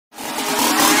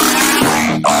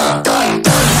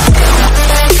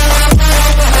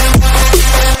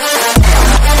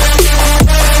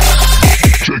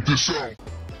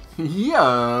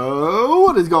Yo,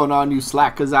 what is going on, you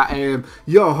Slackerz? I am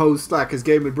your host, Slackerz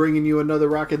Gaming, bringing you another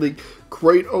Rocket League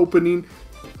crate opening.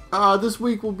 This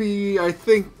week will be,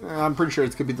 I'm pretty sure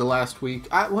it's going to be the last week.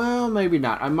 Well, maybe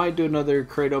not. I might do another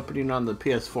crate opening on the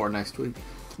PS4 next week.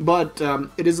 But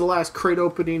it is the last crate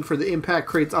opening for the Impact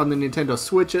crates on the Nintendo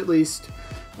Switch, at least.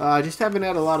 I just haven't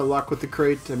had a lot of luck with the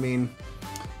crate. I mean,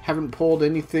 haven't pulled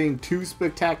anything too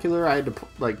spectacular. I had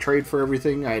to trade for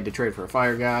everything. I had to trade for a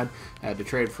Fire God. I had to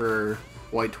trade for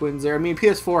White Twins there. I mean,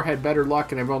 PS4 had better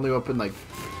luck, and I've only opened like,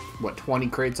 what, 20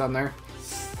 crates on there.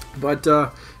 But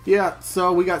yeah,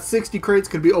 so we got 60 crates.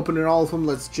 Could be opening all of them.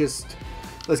 Let's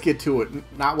get to it.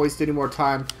 Not waste any more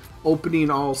time. Opening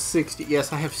all 60.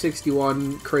 Yes, I have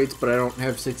 61 crates, but I don't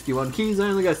have 61 keys. I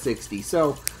only got 60.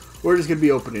 So we're just gonna be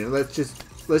opening it. Let's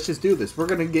just do this. We're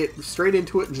gonna get straight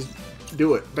into it and just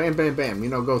do it. Bam, bam, bam. You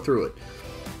know, go through it.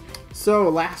 So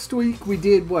last week we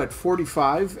did what,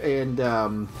 45,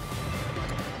 and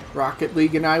Rocket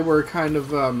League and I were kind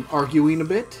of arguing a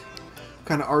bit.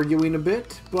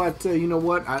 But you know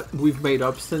what? We've made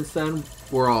up since then.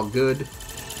 We're all good.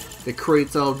 The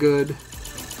crate's all good.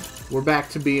 We're back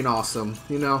to being awesome.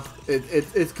 You know,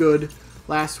 it's good.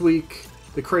 Last week,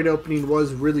 the crate opening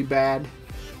was really bad.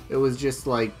 It was just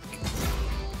like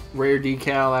rare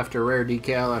decal after rare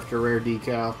decal after rare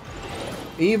decal.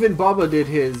 Even Bubba did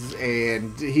his,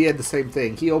 and he had the same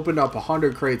thing. He opened up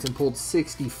 100 crates and pulled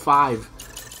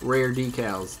 65 rare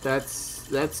decals.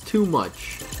 That's too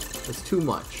much. That's too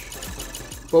much.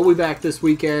 But we'll be back this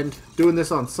weekend. Doing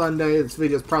this on Sunday. This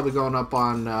video's probably going up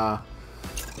on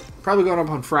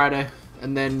Friday.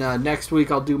 And then next week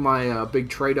I'll do my big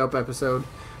trade up episode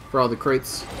for all the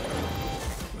crates.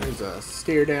 There's a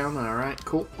stare down. Alright,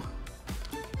 cool.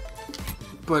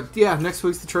 But yeah, next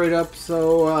week's the trade up,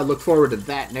 so look forward to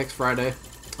that next Friday.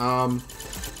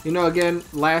 You know, again,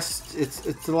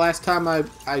 it's the last time I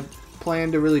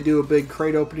plan to really do a big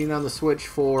crate opening on the Switch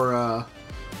for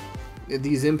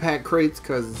these Impact crates,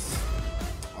 because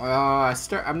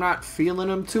I'm not feeling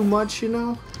them too much, you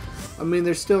know. I mean,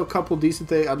 there's still a couple decent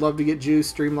things. I'd love to get Juice,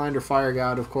 Streamlined, or Fire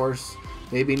God, of course.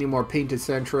 Maybe any more Painted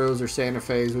Centros or Santa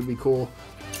Fe's would be cool.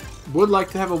 Would like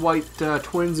to have a White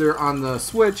Twinser on the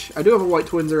Switch. I do have a White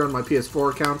Twinser on my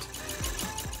PS4 account.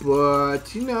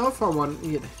 But, you know, if I want,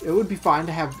 it would be fine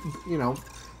to have, you know,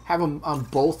 have them on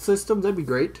both systems. That'd be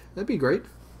great. That'd be great.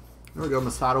 There we go,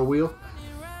 Masato wheel.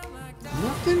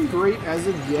 Nothing great as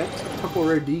of yet. A couple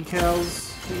rare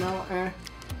decals, you know,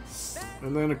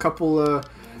 And then a couple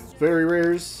very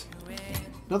rares.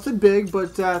 Nothing big,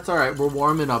 but it's alright. We're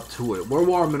warming up to it. We're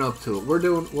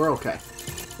okay.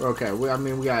 We're okay. I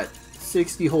mean, we got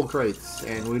 60 whole crates,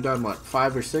 and we've done, what,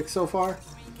 5 or 6 so far?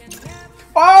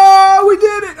 Oh, we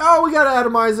did it! Oh, we got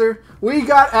Atomizer.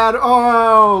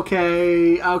 Oh,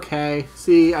 okay. Okay.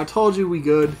 See, I told you we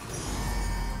good.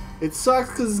 It sucks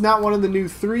because it's not one of the new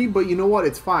 3, but you know what?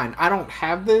 It's fine. I don't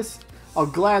have this. I'll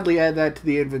gladly add that to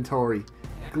the inventory.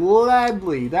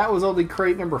 Gladly. That was only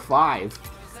crate number 5.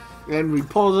 And we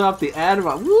pulled off the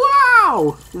Atomizer.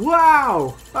 Wow!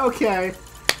 Wow! Okay.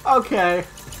 Okay.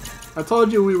 I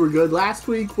told you we were good. Last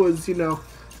week was, you know,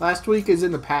 last week is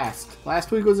in the past.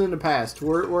 Last week was in the past.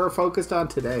 We're focused on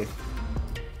today.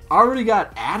 Already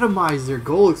got Atomizer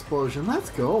Goal Explosion. Let's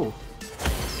go.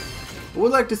 I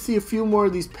would like to see a few more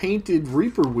of these painted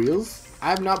Reaper wheels. I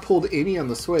have not pulled any on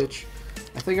the Switch.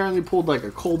 I think I only pulled like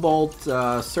a Cobalt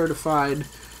certified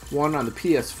one on the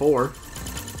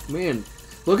PS4. Man,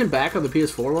 looking back on the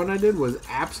PS4 one I did was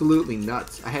absolutely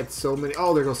nuts. I had so many.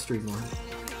 Oh, there goes Streamline.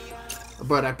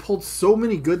 But I pulled so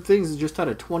many good things just out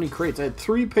of 20 crates. I had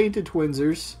 3 painted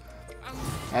Twinsers.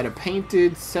 I had a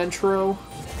painted Centro.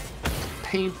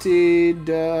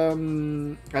 Painted,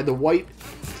 I had the white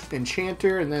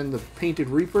Enchanter and then the painted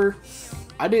Reaper.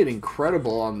 I did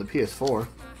incredible on the PS4.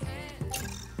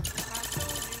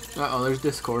 Uh-oh, there's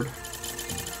Discord.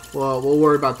 Well, we'll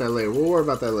worry about that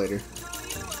later.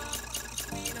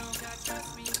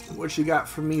 What you got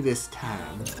for me this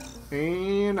time?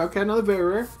 And, okay, another very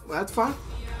rare. That's fine.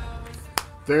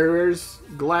 Very rares.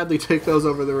 Gladly take those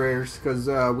over the rares, because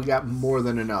we got more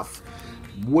than enough.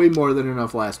 Way more than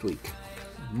enough last week.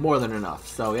 More than enough.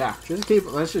 So, yeah,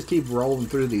 let's just keep rolling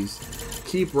through these.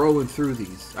 Keep rolling through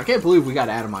these. I can't believe we got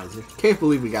Atomizer. Can't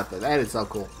believe we got that. That is so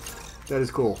cool. That is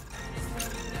cool.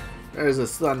 There's a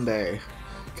Sunday.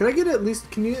 Can you at least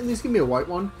give me a white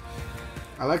one?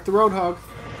 I like the Roadhog.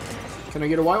 Can I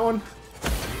get a white one?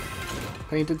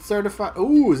 Painted certified.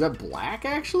 Ooh, is that black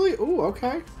actually? Ooh,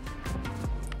 okay.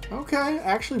 Okay,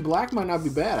 actually black might not be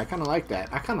bad. I kind of like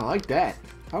that.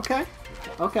 Okay.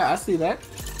 Okay, I see that.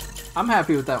 I'm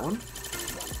happy with that one.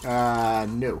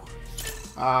 No.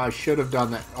 I should have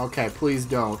done that. Okay, please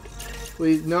don't.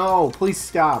 Please, no, please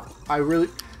stop. I really,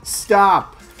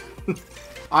 stop.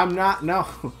 I'm not, no.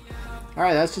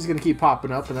 Alright, that's just going to keep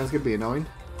popping up, and that's going to be annoying.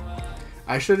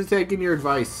 I should have taken your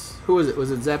advice. Who was it?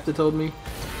 Was it Zep that told me?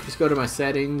 Just go to my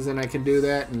settings, and I can do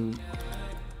that, and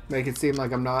make it seem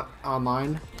like I'm not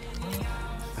online.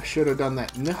 I should have done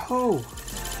that. No.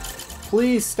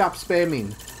 Please stop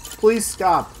spamming. Please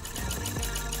stop.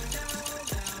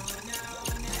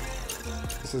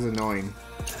 This is annoying.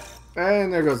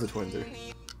 And there goes the Twinser.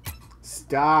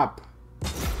 Stop.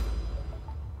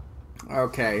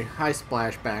 Okay, hi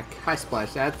Splashback. Hi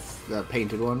Splash, that's the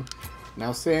painted one.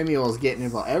 Now Samuel's getting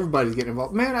involved. Everybody's getting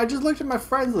involved. Man, I just looked at my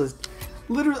friends list.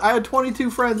 Literally, I had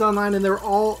 22 friends online, and they were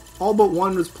all but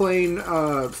one was playing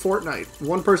Fortnite.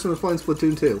 One person was playing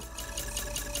Splatoon 2.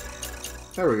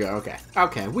 There we go. Okay,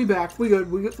 okay, we back. We good.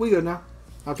 We good now.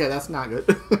 Okay, that's not good.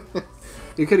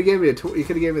 You could have gave me you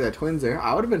could have gave me that Twinser.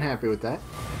 I would have been happy with that.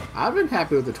 I've been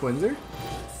happy with the Twinser.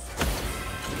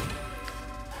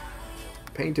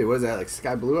 Painted, what is that, like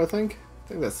sky blue, I think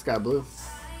that's sky blue.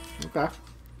 Okay.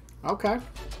 Okay.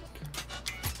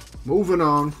 Moving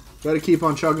on. Gotta keep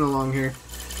on chugging along here.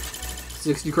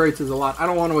 60 crates is a lot. I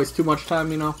don't want to waste too much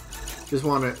time, you know. Just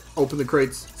want to open the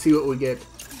crates, see what we get.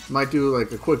 Might do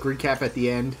like a quick recap at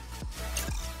the end.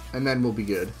 And then we'll be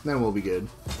good. Then we'll be good.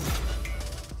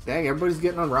 Dang, everybody's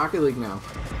getting on Rocket League now.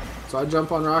 So I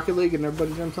jump on Rocket League and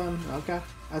everybody jumps on? Okay.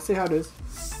 I see how it is.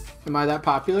 Am I that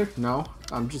popular? No.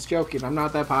 I'm just joking. I'm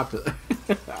not that popular.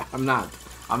 I'm not.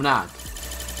 I'm not.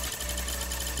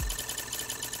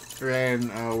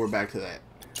 And we're back to that.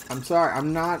 I'm sorry.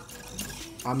 I'm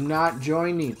not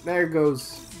joining. There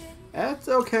goes. That's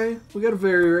okay. We got a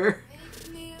very rare.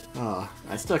 Oh,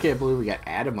 I still can't believe we got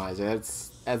Atomizer.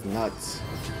 That's nuts.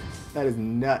 That is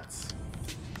nuts.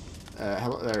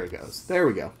 Hello, there it goes. There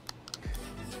we go.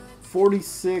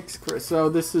 46. So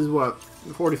this is what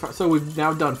 45. So we've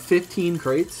now done 15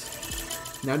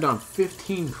 crates. Now done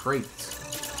 15 crates.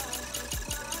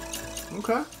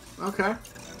 Okay. Okay.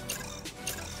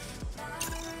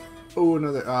 Oh,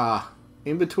 another.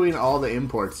 In between all the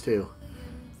imports too.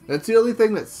 That's the only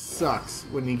thing that sucks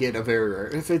when you get a very rare.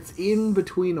 If it's in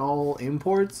between all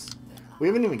imports, we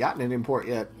haven't even gotten an import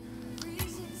yet.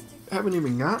 Haven't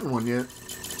even gotten one yet.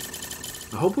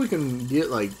 I hope we can get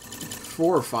like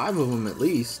 4 or 5 of them at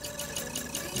least.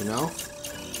 You know?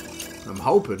 I'm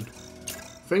hoping.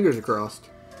 Fingers are crossed.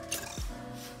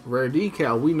 Rare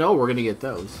decal, we know we're gonna get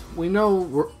those. We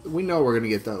know we're gonna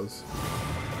get those.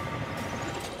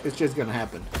 It's just gonna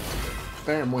happen.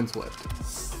 Bam, windswept.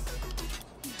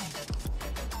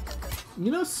 You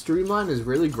know, Streamline is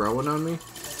really growing on me.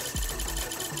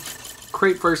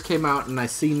 Crate first came out and I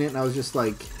seen it and I was just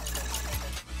like,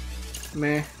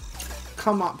 meh.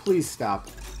 Come on, please stop.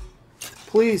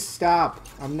 Please stop.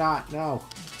 I'm not, no.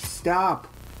 Stop.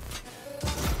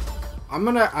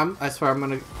 I swear I'm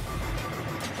gonna...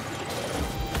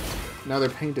 Another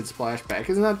painted splashback.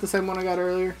 Isn't that the same one I got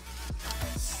earlier?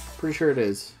 Pretty sure it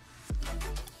is.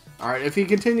 Alright, if he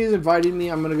continues inviting me,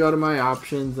 I'm gonna go to my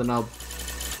options and I'll...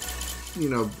 You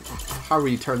know, however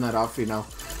you turn that off, you know.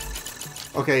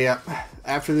 Okay, yeah.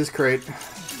 After this crate.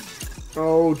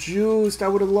 Oh, juiced. I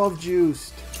would have loved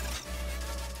juiced.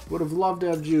 Would have loved to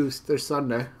have juiced. There's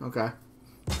Sunday. Okay.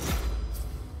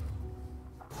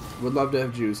 Would love to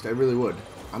have juiced. I really would.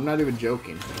 I'm not even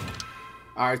joking.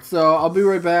 Alright, so I'll be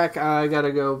right back. I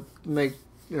gotta go make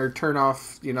or turn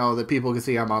off, you know, that people can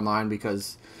see I'm online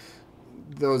because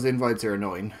those invites are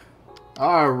annoying.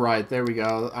 Alright, there we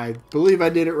go. I believe I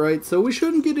did it right. So we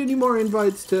shouldn't get any more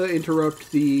invites to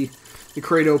interrupt the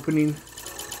crate opening.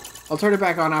 I'll turn it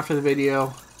back on after the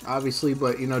video, obviously,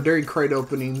 but, you know, during crate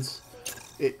openings...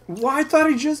 Why? I thought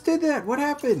I just did that. What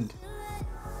happened?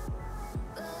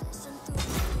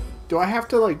 Do I have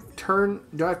to like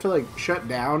do I have to like shut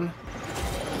down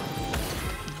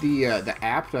the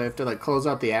app? Do I have to like close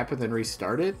out the app and then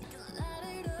restart it?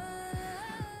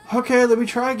 Okay, let me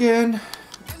try again.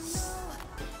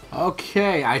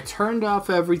 Okay, I turned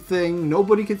off everything.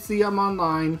 Nobody could see I'm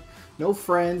online. No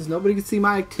friends. Nobody can see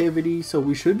my activity, so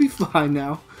we should be fine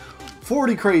now.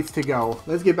 40 crates to go.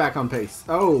 Let's get back on pace.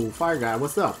 Oh, Fire Guy,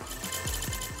 what's up?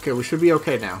 Okay, we should be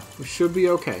okay now. We should be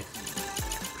okay.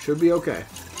 Should be okay.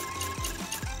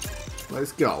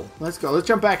 Let's go. Let's go. Let's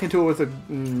jump back into it with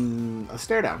a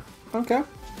stare down. Okay.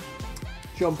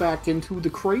 Jump back into the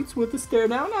crates with a stare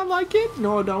down. I like it.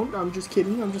 No, I don't. I'm just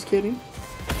kidding. I'm just kidding.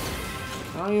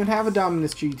 I don't even have a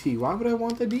Dominus GT. Why would I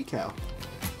want the decal?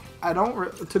 I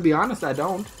don't. To be honest, I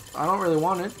don't. I don't really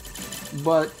want it.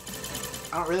 But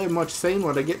I don't really have much say in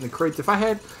what I get in the crates.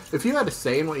 If you had a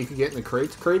say in what you could get in the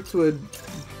crates would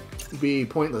be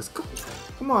pointless.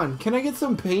 Come on, can I get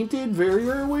some painted very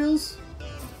rare wheels?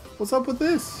 What's up with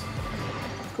this?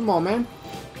 Come on, man.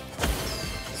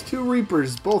 It's 2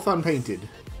 Reapers, both unpainted.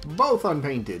 Both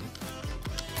unpainted.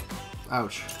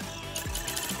 Ouch.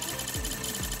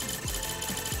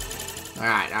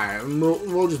 Alright, alright.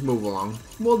 We'll just move along.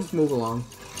 We'll just move along.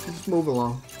 Just move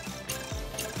along.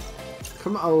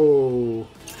 Come on. Oh.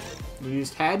 You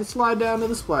just had to slide down to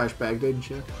the splash bag, didn't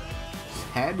you? Just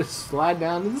had to slide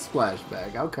down to the splash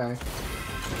bag. Okay.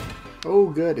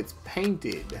 Oh, good. It's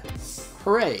painted.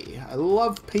 Hooray. I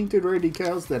love painted rare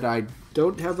decals that I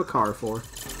don't have a car for.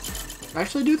 I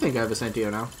actually do think I have a Sentio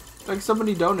now. Like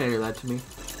somebody donated that to me.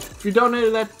 If you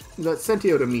donated that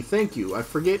Sentio to me, thank you. I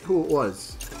forget who it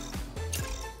was.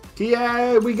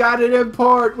 Yeah, we got an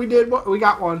import. We did what? We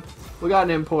got one. We got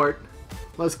an import.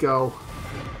 Let's go.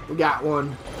 We got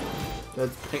one.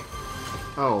 That's paint.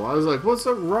 Oh, I was like, what's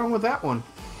wrong with that one?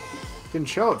 Didn't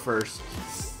show it first.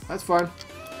 That's fine.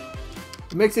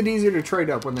 It makes it easier to trade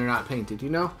up when they're not painted, you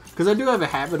know? Because I do have a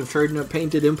habit of trading up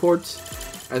painted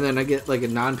imports, and then I get like a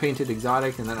non-painted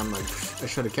exotic, and then I'm like, I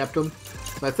should have kept them.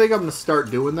 So I think I'm going to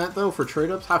start doing that, though, for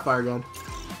trade-ups. Hot fire gun.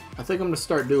 I think I'm going to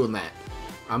start doing that.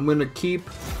 I'm going to keep...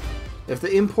 If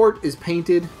the import is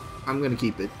painted, I'm going to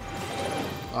keep it.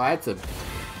 Oh, that's a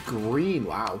green.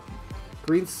 Wow.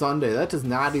 Green sundae. That does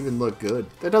not even look good.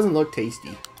 That doesn't look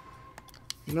tasty.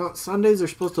 You know, sundaes are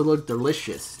supposed to look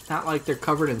delicious. Not like they're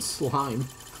covered in slime.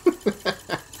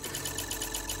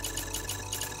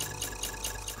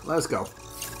 Let's go.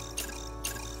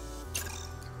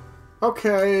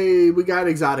 Okay, we got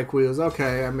exotic wheels.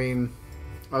 Okay, I mean,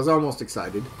 I was almost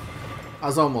excited.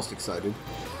 Almost excited.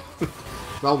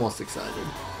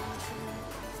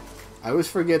 I always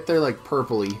forget they're like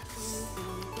purpley.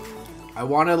 I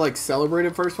want to like celebrate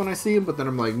it first when I see them, but then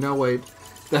I'm like, no wait,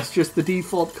 that's just the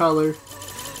default color.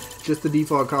 Just the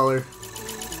default color.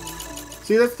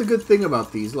 See, that's the good thing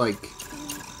about these. Like,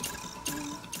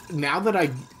 now that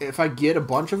if I get a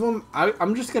bunch of them,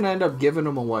 I'm just gonna end up giving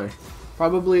them away.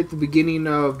 Probably at the beginning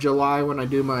of July when I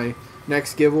do my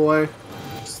next giveaway.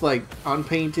 Just like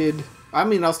unpainted. I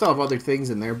mean, I'll still have other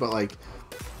things in there, but like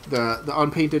the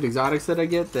unpainted exotics that I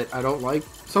get that I don't like,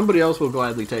 somebody else will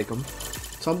gladly take them.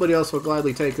 Somebody else will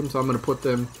gladly take them, so I'm going to put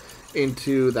them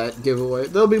into that giveaway.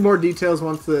 There'll be more details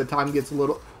once the time gets a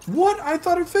little... What? I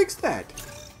thought it fixed that.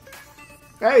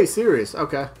 Hey, serious.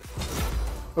 Okay.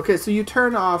 Okay, so you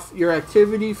turn off your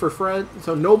activity for friends,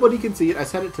 so nobody can see it. I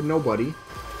set it to nobody.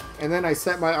 And then I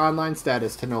set my online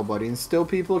status to nobody, and still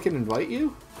people can invite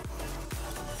you?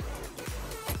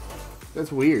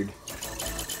 That's weird.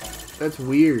 That's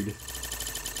weird.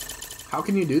 How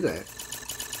can you do that?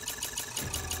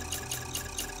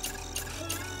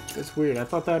 That's weird. I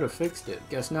thought that would have fixed it.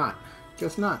 Guess not.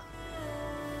 Guess not.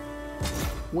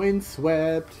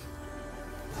 Windswept.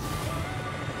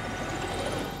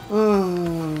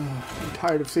 I'm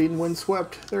tired of seeing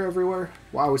windswept. They're everywhere.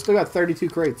 Wow, we still got 32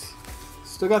 crates.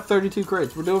 Still got 32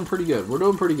 crates. We're doing pretty good. We're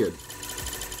doing pretty good.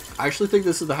 I actually think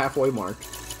this is the halfway mark.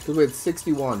 Because we had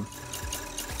 61.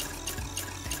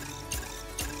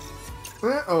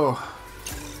 Oh.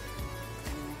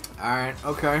 Alright,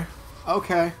 okay.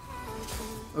 Okay.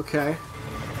 Okay.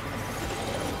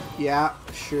 Yeah,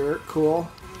 sure, cool.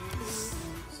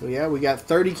 So yeah, we got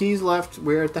 30 keys left.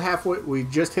 We're at the halfway. We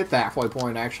just hit the halfway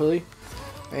point, actually.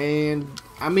 And,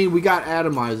 I mean, we got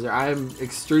Atomizer. I'm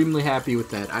extremely happy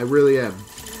with that. I really am.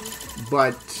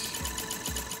 But,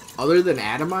 other than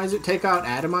Atomizer, take out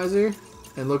Atomizer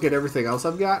and look at everything else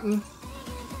I've gotten.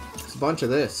 It's a bunch of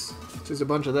this. It's just a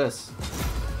bunch of this.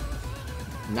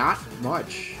 Not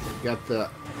much. Got the...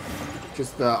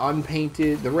 Just the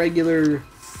unpainted, the regular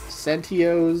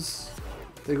Sentios.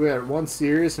 I think we got one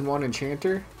Sirius and one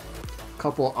Enchanter. A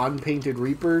couple unpainted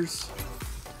Reapers.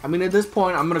 I mean, at this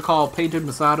point, I'm going to call painted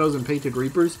Masatos and painted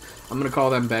Reapers, I'm going to call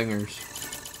them bangers.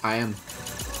 I am.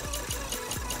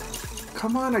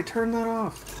 Come on, I turned that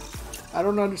off. I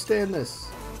don't understand this.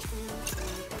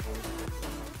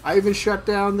 I even shut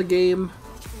down the game,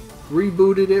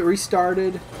 rebooted it,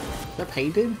 restarted. Is that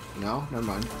painted? No, never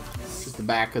mind. Just the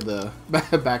back of the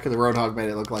Roadhog made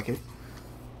it look like it.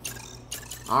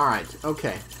 All right,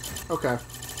 okay, okay.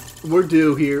 We're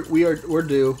due here. We're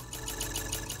due.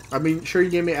 I mean, sure, you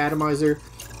gave me Atomizer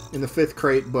in the 5th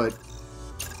crate, but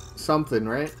something,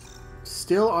 right?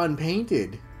 Still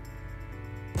unpainted.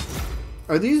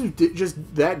 Are these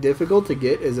just that difficult to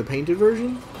get as a painted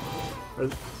version?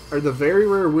 Are the very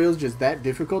rare wheels just that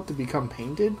difficult to become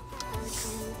painted?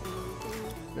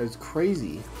 That's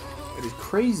crazy. That is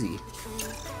crazy.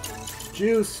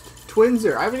 Juiced.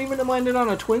 Twinser. I haven't even landed on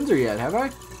a Twinser yet, have I?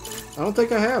 I don't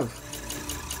think I have.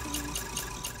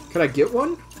 Can I get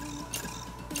one?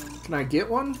 Can I get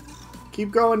one?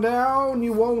 Keep going down.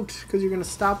 You won't, because you're going to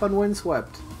stop on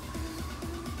Windswept.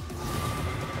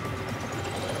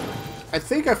 I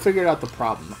think I figured out the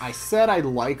problem. I said I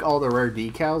like all the rare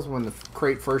decals when the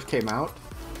crate first came out.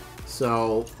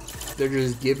 So they're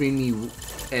just giving me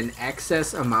an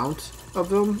excess amount of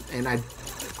them. And I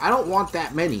don't want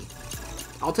that many.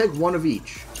 I'll take one of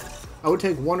each. I would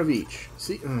take one of each.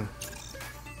 See? Can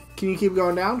you keep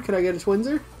going down? Can I get a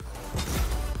Twinser?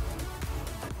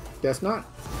 Guess not.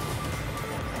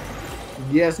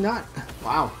 Yes, not.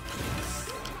 Wow.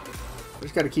 I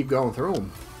just got to keep going through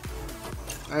them.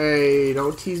 Hey,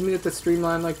 don't tease me with the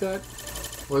streamline like that.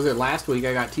 What was it last week?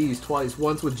 I got teased twice.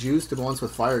 Once with Juiced and once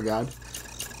with Fire God.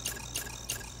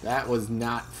 That was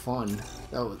not fun.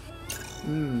 That was...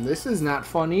 this is not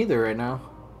fun either right now.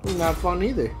 This is not fun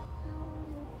either.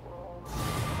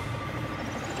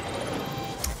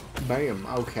 Bam.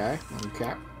 Okay.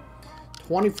 Okay.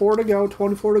 24 to go.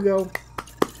 24 to go.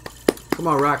 Come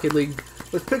on, Rocket League.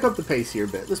 Let's pick up the pace here a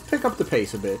bit. Let's pick up the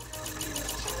pace a bit.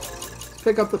 Let's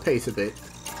pick up the pace a bit.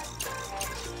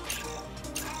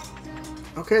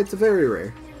 Okay, it's a very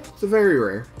rare. It's a very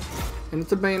rare. And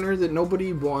it's a banner that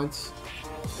nobody wants.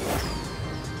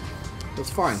 That's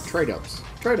fine. Trade-ups.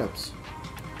 Trade-ups.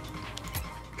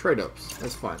 Trade-ups.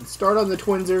 That's fine. Start on the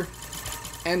Twinser.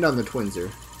 End on the Twinser.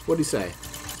 What do you say?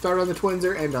 Start on the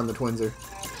Twinser. End on the Twinser.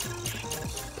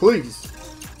 Please.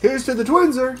 Here's to the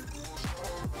Twinser.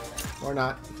 Or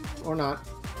not. Or not.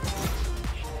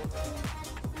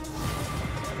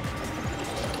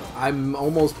 I'm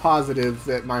almost positive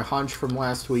that my hunch from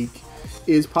last week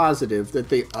is positive that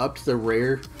they upped the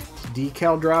rare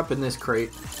decal drop in this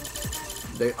crate.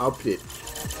 They upped it.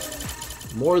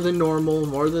 More than normal,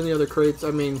 more than the other crates. I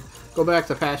mean, go back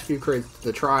to the past few crates.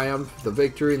 The Triumph, the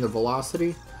Victory, and the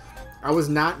Velocity. I was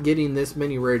not getting this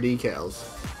many rare decals.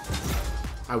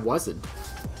 I wasn't.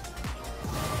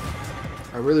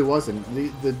 I really wasn't.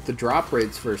 The drop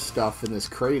rates for stuff in this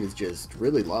crate is just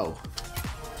really low.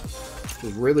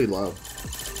 Just really low.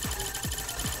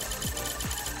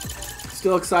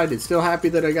 Still excited. Still happy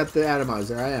that I got the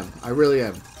atomizer. I am. I really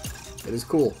am. It is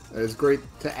cool. It is great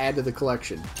to add to the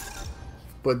collection.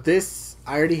 But this,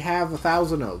 I already have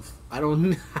 1,000 of. I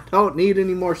don't need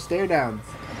any more stare downs.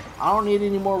 I don't need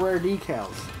any more rare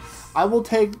decals. I will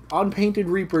take unpainted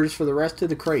Reapers for the rest of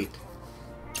the crate.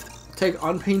 Take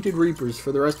unpainted Reapers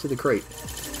for the rest of the crate.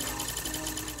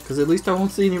 Because at least I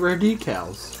won't see any rare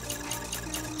decals.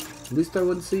 At least I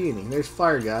wouldn't see any. There's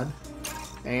Fire God.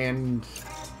 And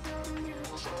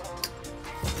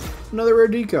another rare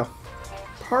decal.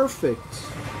 Perfect.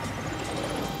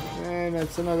 And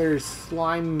that's another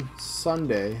Slime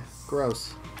Sunday.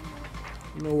 Gross.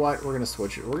 You know what? We're going to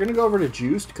switch it. We're going to go over to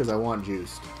Juiced because I want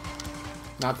Juiced.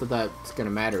 Not that that's going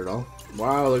to matter at all.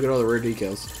 Wow, look at all the rare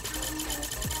decals.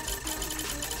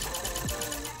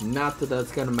 Not that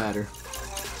that's going to matter.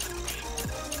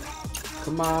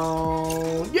 Come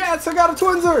on. Yes, I got a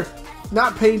Twinser!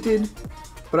 Not painted,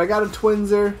 but I got a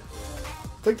Twinser.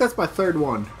 I think that's my third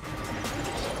one.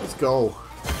 Let's go.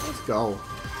 Let's go.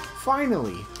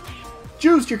 Finally.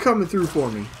 Juiced, you're coming through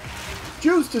for me.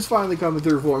 Juiced is finally coming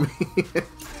through for me.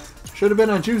 Should have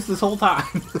been on Juice this whole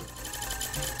time.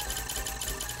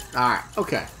 Alright,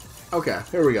 okay. Okay,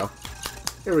 here we go.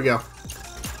 Here we go.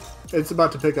 It's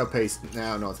about to pick up pace.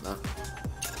 No, it's not.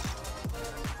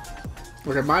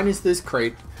 Okay, minus this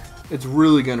crate, it's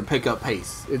really going to pick up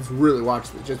pace. It's really, watch,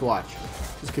 just watch.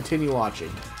 Just continue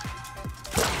watching.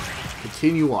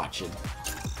 Continue watching.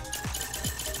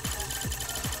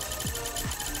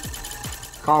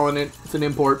 Calling it. It's an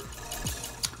import.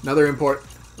 Another import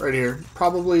right here.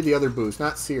 Probably the other boost,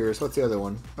 not Sears. What's the other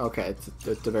one? Okay,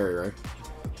 it's a very rare.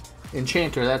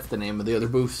 Enchanter, that's the name of the other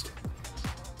boost.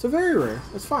 It's a very rare.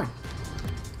 That's fine.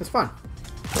 That's fine.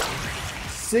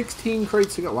 16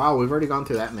 crates to go. Wow, we've already gone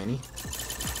through that many.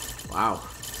 Wow.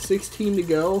 16 to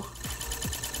go.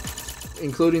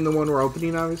 Including the one we're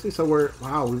opening, obviously. So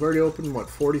wow, we've already opened, what,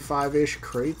 45-ish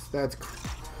crates? That's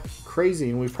crazy.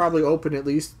 And we've probably opened at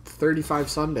least 35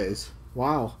 Sundays.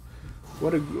 Wow.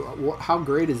 How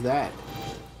great is that?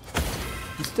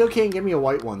 You still can't give me a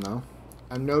white one, though.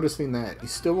 I'm noticing that. You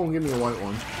still won't give me a white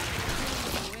one.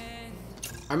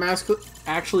 I'm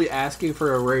actually asking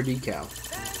for a rare decal.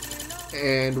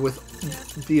 And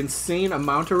with the insane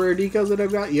amount of rare decals that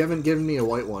I've got, you haven't given me a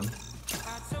white one.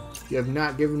 You have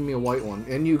not given me a white one.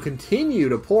 And you continue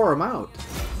to pour them out.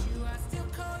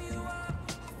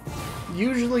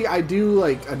 Usually I do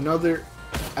like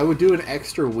I would do an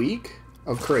extra week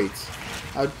of crates.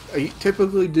 I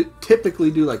typically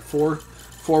do like four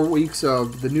weeks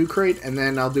of the new crate, and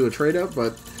then I'll do a trade up.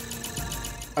 But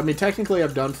I mean, technically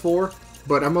I've done 4,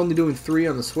 But I'm only doing 3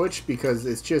 on the Switch because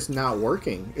it's just not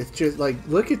working. It's just like,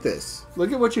 look at this.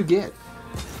 Look at what you get.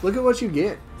 Look at what you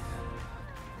get.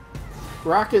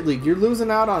 Rocket League, you're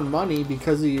losing out on money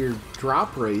because of your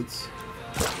drop rates.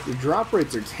 Your drop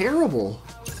rates are terrible.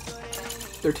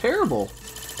 They're terrible.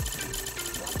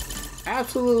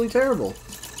 Absolutely terrible.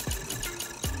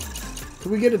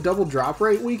 Can we get a double drop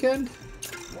rate weekend?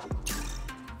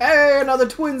 Hey, another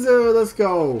Twinzer! Let's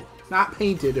go. Not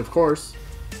painted, of course.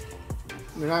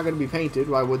 They're not going to be painted.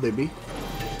 Why would they be?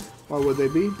 Why would they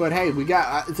be? But hey, we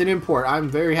got... it's an import. I'm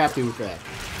very happy with that.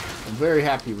 I'm very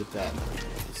happy with that.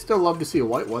 Still love to see a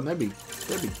white one. That'd be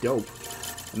dope.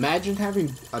 Imagine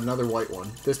having another white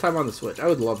one. This time on the Switch. I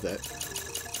would love that.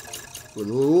 Would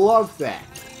love that.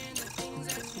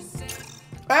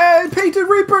 Hey, Painted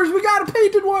Reapers! We got a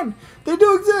painted one! They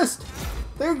do exist!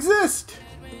 They exist!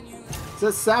 Is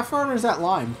that Saffron or is that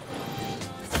Lime?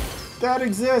 That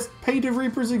exists! Painted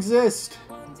Reapers exist!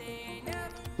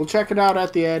 We'll check it out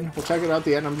at the end. We'll check it out at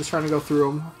the end. I'm just trying to go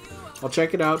through them. I'll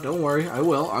check it out. Don't worry. I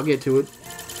will. I'll get to it.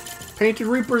 Painted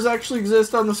Reapers actually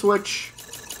exist on the Switch.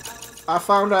 I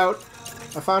found out.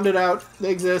 I found it out.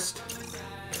 They exist.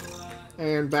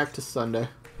 And back to Sunday.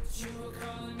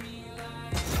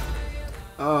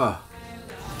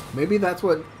 Maybe that's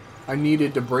what I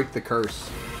needed to break the curse.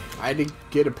 I had to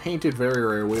get a painted very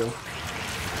rare wheel.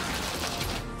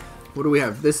 What do we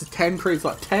have? This is 10 crates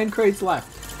left. 10 crates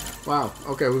left. Wow.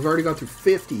 Okay, we've already gone through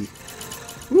 50.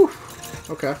 Woo.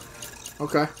 Okay.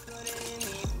 Okay.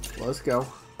 Let's go.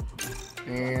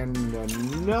 And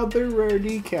another rare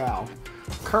decal.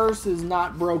 Curse is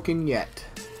not broken yet.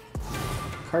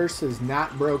 Curse is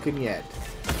not broken yet.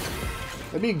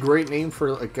 That'd be a great name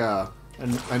for like a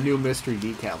new mystery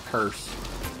decal. Curse.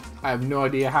 I have no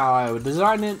idea how I would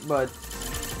design it, but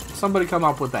somebody come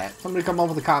up with that. Somebody come up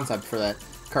with a concept for that.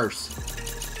 Curse.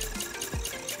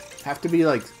 Have to be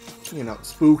like, you know,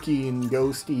 spooky and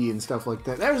ghosty and stuff like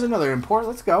that. There's another import.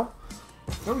 Let's go.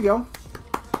 There we go.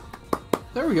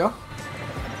 There we go.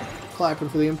 Clapping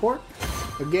for the import.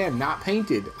 Again, not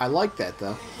painted. I like that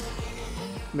though.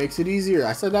 Makes it easier.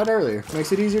 I said that earlier.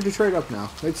 Makes it easier to trade up now.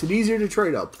 Makes it easier to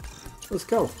trade up. Let's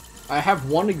go. I have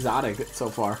one exotic so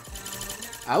far.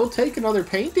 I will take another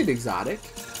painted exotic.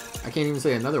 I can't even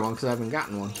say another one because I haven't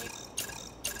gotten one.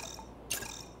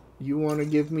 You want to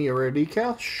give me a rare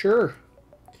decal? Sure.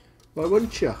 Why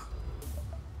wouldn't you?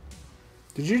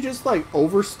 Did you just like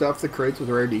overstuff the crates with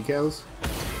rare decals?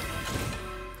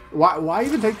 Why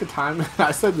even take the time?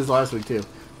 I said this last week too.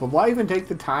 But why even take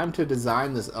the time to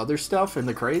design this other stuff in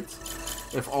the crates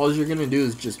if all you're going to do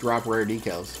is just drop rare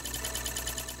decals?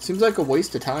 Seems like a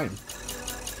waste of time.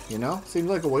 You know? Seems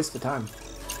like a waste of time.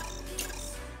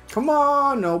 Come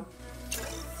on! Nope.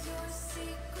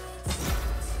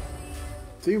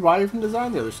 See, why even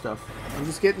design the other stuff? I'm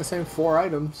just getting the same 4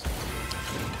 items.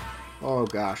 Oh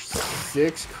gosh.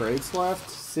 6 crates left.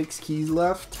 6 keys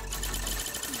left.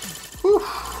 Whew.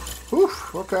 Whew.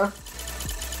 Okay.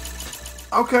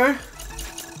 Okay.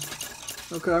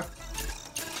 Okay.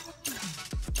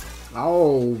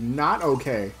 Oh, not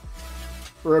okay.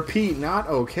 Repeat, not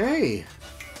okay.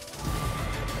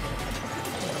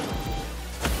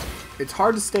 It's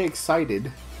hard to stay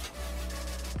excited.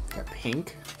 Got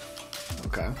pink.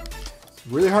 Okay. It's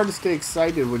really hard to stay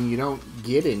excited when you don't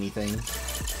get anything.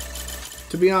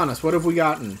 To be honest, what have we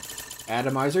gotten?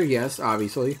 Atomizer, yes,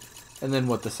 obviously. And then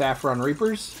what, the Saffron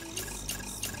Reapers?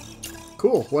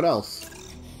 Cool, what else?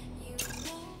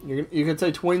 You can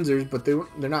say Twinzers, but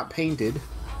they're not painted.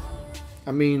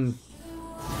 I mean,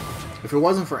 if it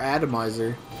wasn't for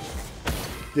Atomizer,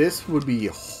 this would be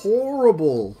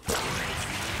horrible.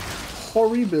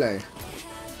 Horrible.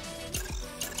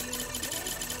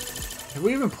 Have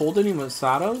we even pulled any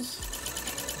Masatos?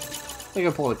 I think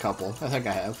I pulled a couple. I think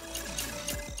I have.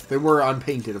 They were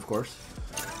unpainted, of course.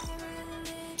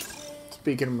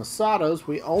 Speaking of Masatos,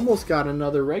 we almost got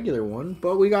another regular one,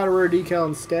 but we got a rare decal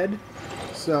instead.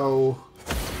 So,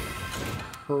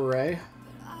 hooray.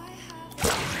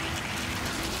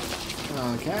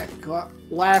 Okay,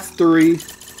 last 3.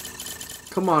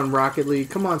 Come on, Rocket League.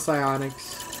 Come on,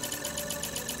 Psionics.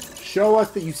 Show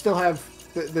us that you still have,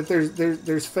 that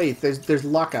there's faith. There's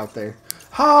luck out there.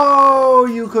 Oh,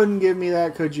 you couldn't give me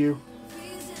that, could you?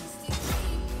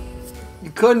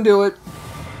 You couldn't do it.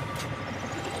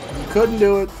 You couldn't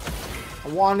do it. I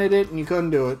wanted it and you couldn't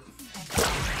do it.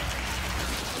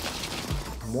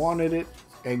 I wanted it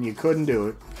and you couldn't do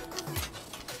it.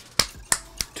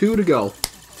 2 to go.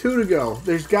 2 to go.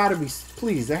 There's gotta be,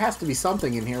 please, there has to be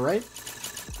something in here, right?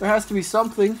 There has to be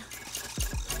something.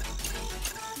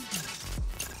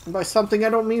 And by something, I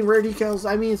don't mean rare decals.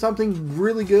 I mean something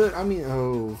really good. I mean,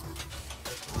 oh.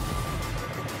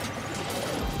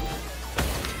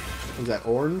 Is that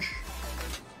orange?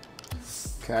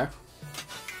 Okay.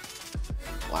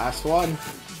 Last one.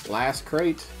 Last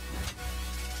crate.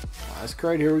 Last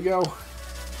crate, here we go.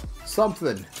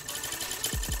 Something.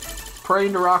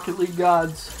 Praying to Rocket League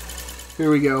gods.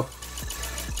 Here we go.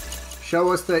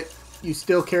 Show us that you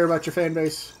still care about your fan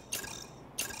base.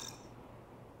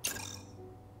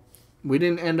 We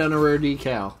didn't end on a rare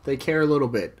decal. They care a little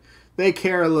bit. They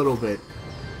care a little bit.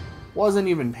 Wasn't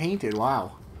even painted.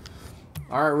 Wow.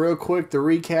 Alright, real quick, the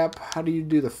recap. How do you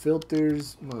do the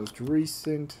filters? Most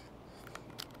recent.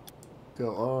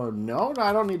 Go. Oh, no,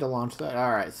 I don't need to launch that.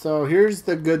 Alright, so here's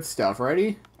the good stuff.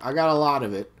 Ready? I got a lot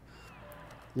of it.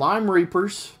 Lime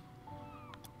Reapers.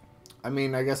 I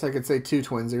mean, I guess I could say 2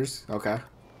 Twinsers. Okay.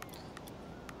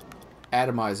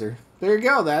 Atomizer. There you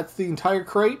go. That's the entire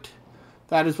crate.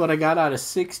 That is what I got out of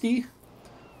 60.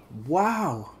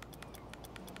 Wow.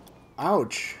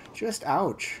 Ouch. Just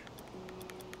ouch.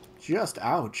 Just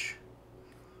ouch.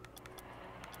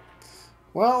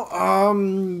 Well,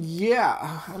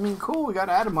 yeah. I mean, cool. We got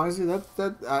Atomizer.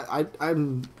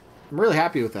 I'm really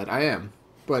happy with that. I am.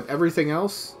 But everything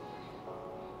else,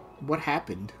 what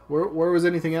happened? Where was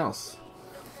anything else?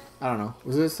 I don't know.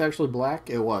 Was this actually black?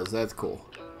 It was. That's cool.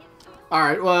 All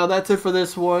right. Well, that's it for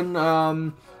this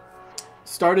one.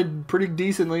 Started pretty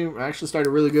decently. Actually started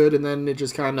really good, and then it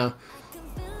just kind of...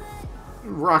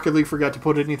 Rocket League forgot to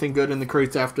put anything good in the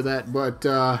crates after that. But,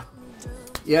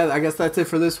 yeah, I guess that's it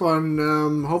for this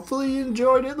one. Hopefully you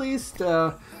enjoyed at least.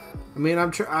 I mean,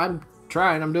 I'm trying.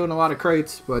 I'm doing a lot of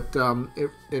crates, but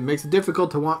it makes it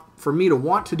difficult for me to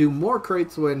want to do more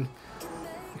crates when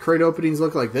crate openings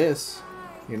look like this,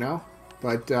 you know?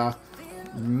 But,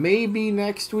 maybe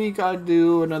next week I'll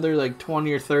do another, like,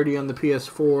 20 or 30 on the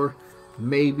PS4.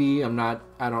 Maybe. I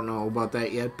don't know about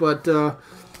that yet. But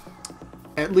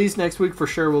at least next week for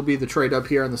sure will be the trade up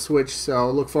here on the Switch. So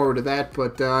look forward to that.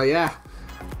 But yeah,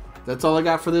 that's all I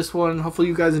got for this one. Hopefully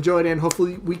you guys enjoyed, and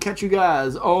hopefully we catch you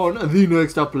guys on the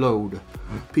next upload.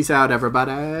 Peace out,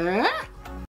 everybody.